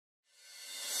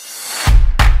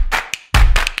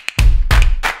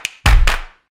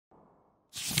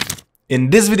In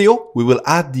this video, we will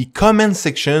add the comment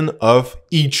section of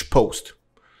each post.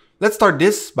 Let's start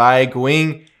this by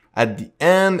going at the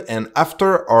end and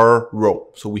after our row.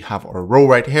 So we have our row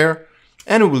right here,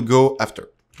 and we will go after.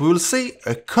 We will say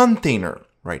a container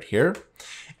right here,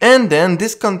 and then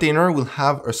this container will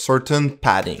have a certain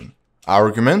padding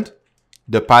argument.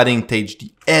 The padding takes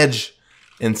the edge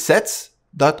in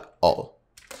sets.all,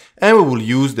 and we will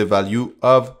use the value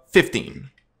of 15.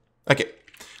 Okay,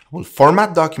 we'll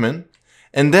format document.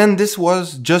 And then this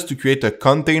was just to create a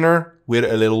container with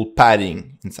a little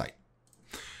padding inside.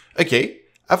 Okay,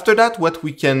 after that, what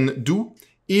we can do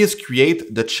is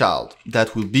create the child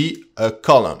that will be a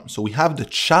column. So we have the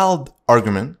child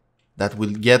argument that will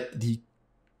get the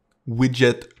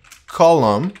widget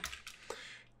column.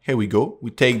 Here we go.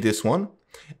 We take this one.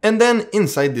 And then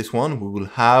inside this one, we will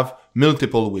have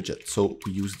multiple widgets. So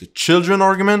we use the children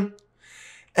argument.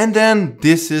 And then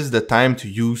this is the time to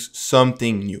use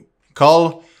something new.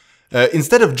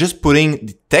 Instead of just putting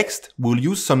the text, we'll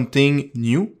use something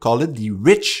new, call it the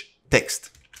rich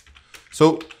text.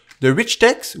 So the rich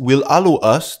text will allow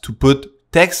us to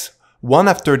put text one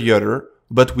after the other,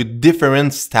 but with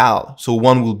different style. So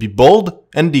one will be bold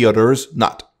and the others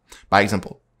not, by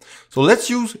example. So let's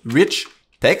use rich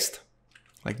text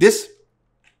like this.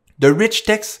 The rich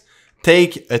text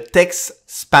take a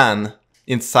text span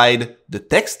inside the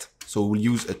text. So we'll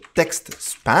use a text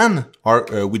span or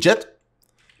a widget.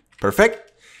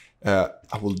 Perfect. I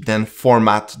will then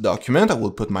format document. I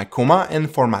will put my comma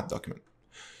and format document.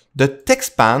 The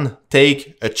text span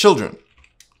take a children.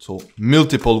 So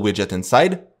multiple widget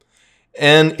inside.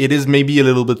 And it is maybe a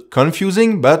little bit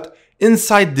confusing, but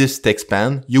inside this text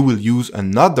span, you will use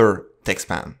another text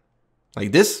span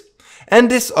like this. And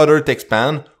this other text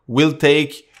span will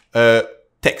take a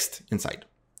text inside.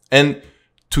 And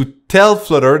to tell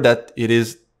Flutter that it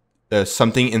is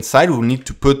something inside, we'll need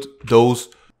to put those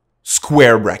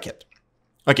square bracket.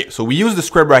 Okay, so we use the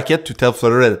square bracket to tell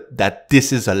Flutter that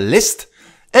this is a list.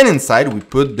 And inside we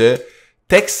put the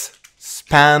text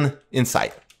span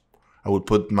inside. I will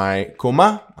put my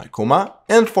comma,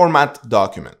 and format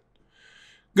document.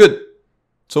 Good.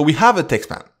 So we have a text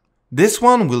span. This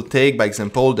one will take, by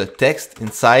example, the text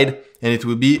inside, and it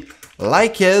will be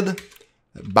liked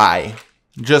by.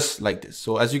 Just like this.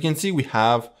 So as you can see, we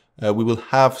will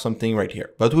have something right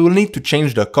here, but we will need to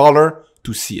change the color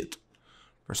to see it.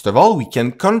 First of all, we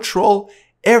can control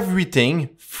everything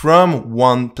from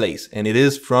one place, and it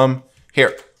is from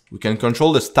here. We can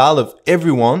control the style of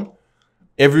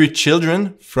every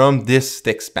children from this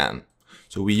text span.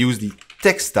 So we use the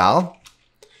text style,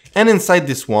 and inside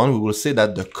this one, we will say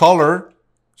that the color,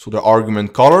 so the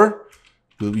argument color,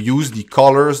 we'll use the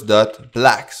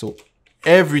colors.black. So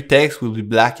every text will be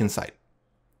black inside.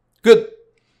 Good.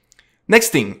 Next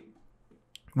thing,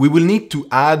 we will need to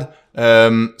add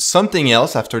something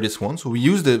else after this one. So we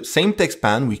use the same text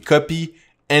span, we copy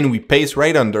and we paste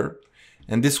right under.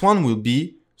 And this one will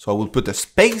be, so I will put a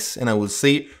space and I will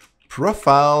say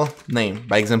profile name.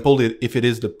 By example, if it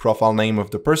is the profile name of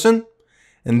the person.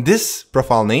 And this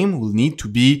profile name will need to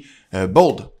be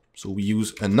bold. So we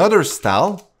use another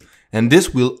style and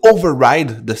this will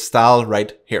override the style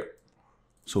right here.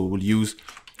 So we'll use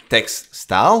text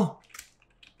style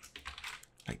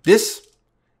like this.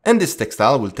 And this text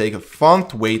style will take a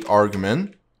font weight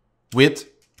argument with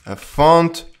a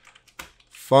font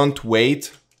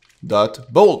weight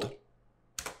dot bold.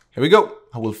 Here we go.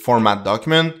 I will format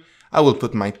document. I will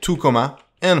put my 2 comma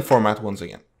and format once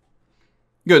again.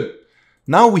 Good.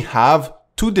 Now we have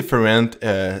two different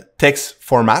text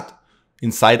format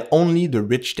inside only the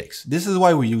rich text. This is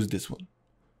why we use this one.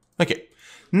 Okay.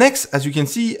 Next, as you can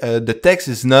see, the text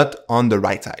is not on the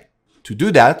right side. To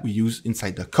do that, we use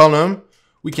inside the column,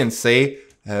 we can say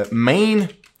main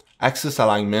axis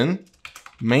alignment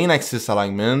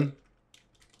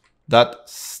dot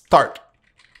start.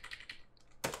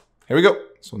 Here we go.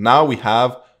 So now we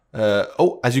have,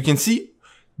 as you can see,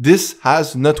 this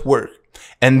has not worked.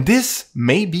 And this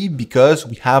may be because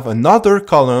we have another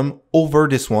column over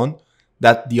this one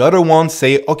that the other one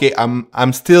say, okay,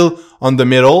 I'm still on the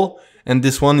middle. And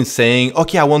this one is saying,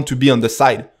 okay, I want to be on the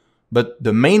side. But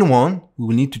the main one, we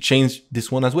will need to change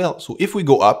this one as well. So if we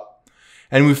go up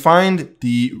and we find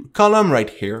the column right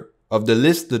here of the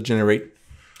list that generate,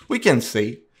 we can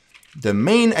say the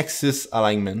main axis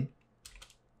alignment.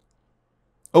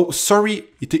 Oh, sorry,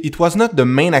 it was not the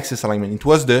main axis alignment. It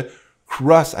was the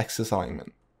cross axis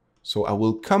alignment. So I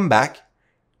will come back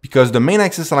because the main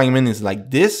axis alignment is like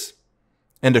this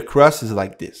and the cross is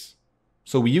like this.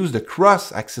 So we use the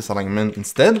cross-axis alignment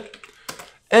instead,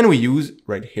 and we use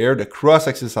right here the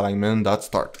cross-axis alignment dot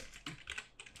start.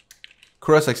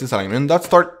 Cross-axis alignment dot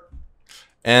start.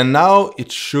 And now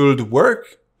it should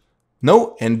work.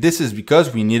 No, and this is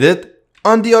because we need it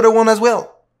on the other one as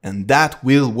well. And that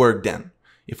will work then.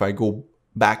 If I go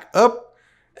back up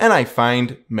and I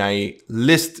find my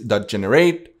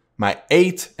list.generate, my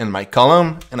 8 and my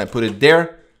column, and I put it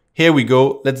there. Here we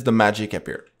go. Let's the magic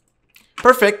appear.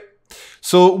 Perfect.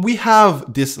 So we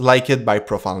have this like it by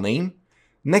profile name.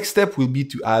 Next step will be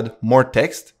to add more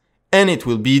text, and it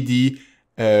will be the,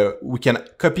 we can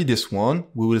copy this one.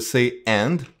 We will say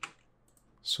and.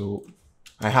 So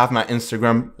I have my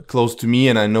Instagram close to me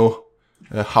and I know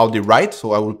how they write.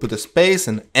 So I will put a space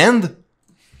and end.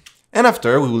 And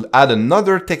after we will add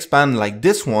another text span like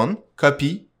this one,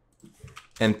 copy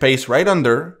and paste right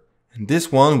under. And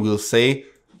this one will say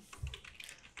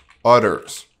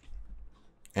others.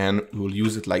 And we will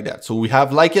use it like that. So we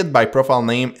have like it by profile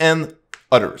name and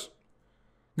others.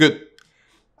 Good.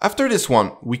 After this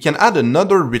one, we can add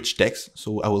another rich text.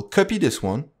 So I will copy this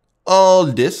one, all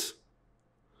this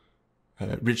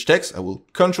rich text. I will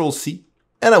Control C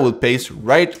and I will paste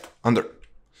right under.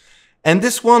 And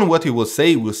this one, what it will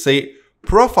say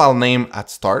profile name at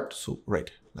start. So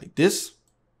right like this.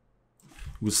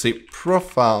 We'll say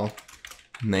profile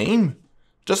name,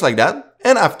 just like that.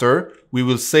 And after we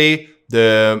will say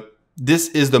this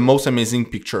is the most amazing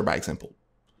picture, by example.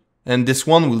 And this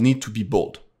one will need to be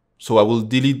bold. So I will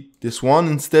delete this one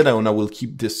instead, and I will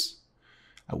keep this.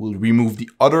 I will remove the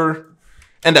other,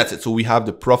 and that's it. So we have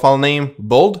the profile name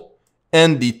bold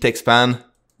and the text span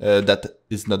that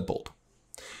is not bold.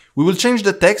 We will change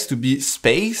the text to be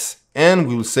space, and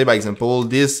we will say, by example,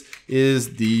 this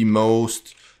is the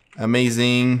most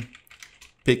amazing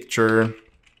picture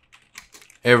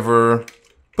ever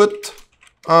put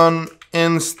on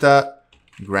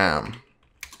Instagram.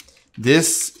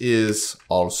 This is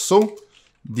also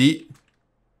the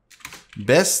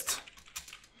best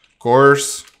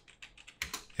course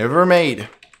ever made.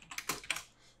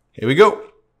 Here we go.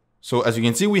 So as you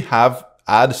can see, we have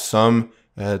add some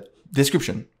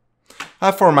description.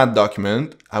 I format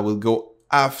document. I will go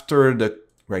after the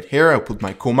right here. I'll put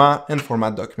my comma and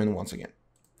format document once again.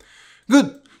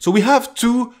 Good. So we have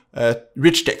two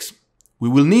rich text. We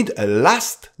will need a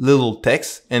last little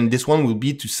text, and this one will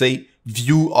be to say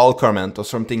view all comment or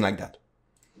something like that.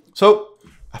 So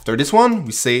after this one,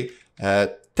 we say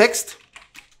text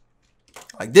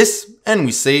like this, and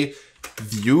we say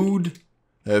view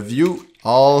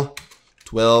all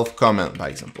 12 comment, by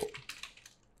example.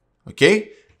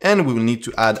 Okay, and we will need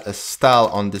to add a style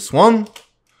on this one,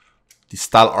 the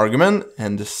style argument,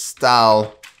 and the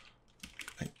style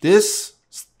like this,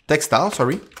 text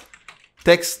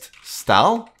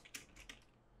style.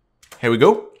 Here we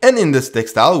go. And in this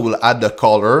text style, we'll add the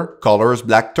colors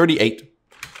black 38.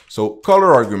 So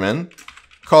color argument,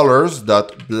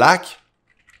 colors.black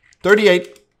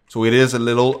 38. So it is a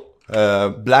little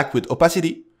black with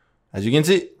opacity, as you can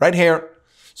see right here.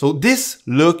 So this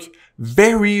look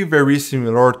very, very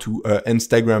similar to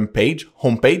Instagram page,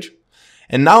 homepage.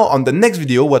 And now on the next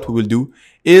video, what we will do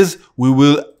is we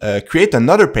will create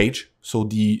another page, so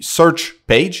the search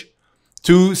page,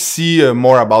 to see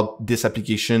more about this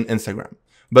application, Instagram.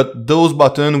 But those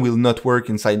buttons will not work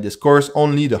inside this course,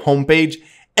 only the home page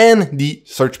and the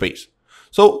search page.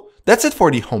 So that's it for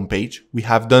the home page. We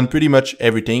have done pretty much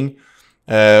everything.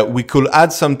 We could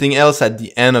add something else at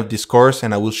the end of this course,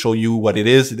 and I will show you what it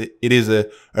is. It is a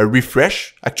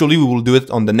refresh. Actually, we will do it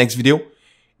on the next video.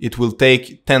 It will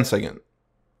take 10 seconds.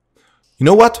 You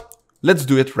know what? Let's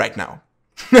do it right now.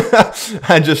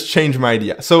 I just changed my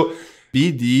idea. So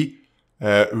be the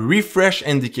refresh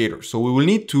indicator. So we will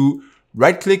need to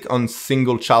right click on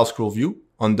single child scroll view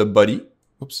on the body.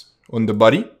 Oops, on the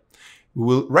body. We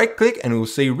will right click and we will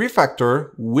say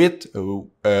refactor with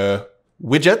a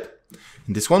widget.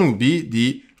 And this one will be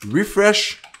the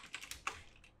refresh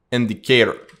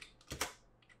indicator.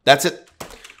 That's it.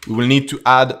 We will need to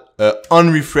add an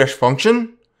onRefresh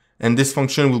function. And this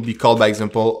function will be called, by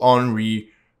example,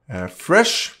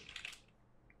 onRefresh.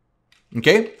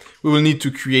 Okay. We will need to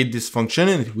create this function,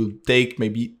 and it will take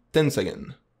maybe 10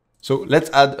 seconds. So let's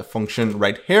add a function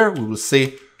right here. We will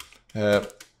say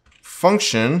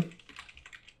function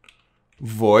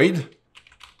void.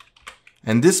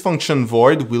 And this function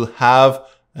void will have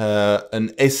an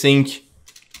async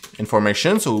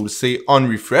information. So we will say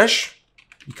onRefresh,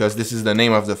 because this is the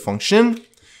name of the function.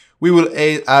 We will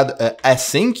add a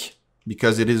async,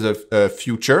 because it is a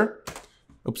future.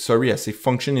 Oops, sorry, I say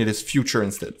function, it is future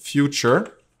instead.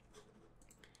 Future.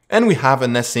 And we have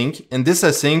an async, and this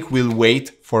async will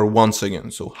wait for 1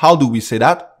 second. So how do we say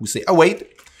that? We say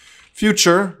await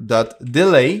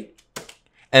future.delay.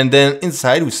 And then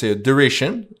inside we say a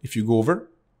duration. If you go over,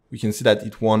 we can see that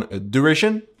it won a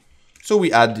duration. So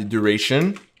we add the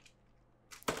duration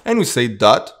and we say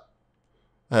dot.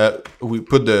 We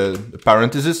put the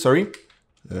parenthesis,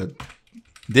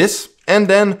 this, and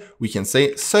then we can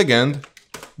say second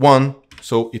 1.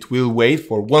 So it will wait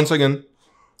for 1 second.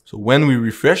 So when we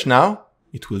refresh now,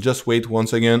 it will just wait 1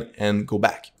 second and go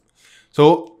back.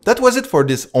 So that was it for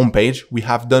this home page. We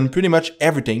have done pretty much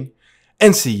everything,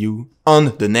 and see you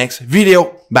on the next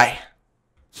video. Bye.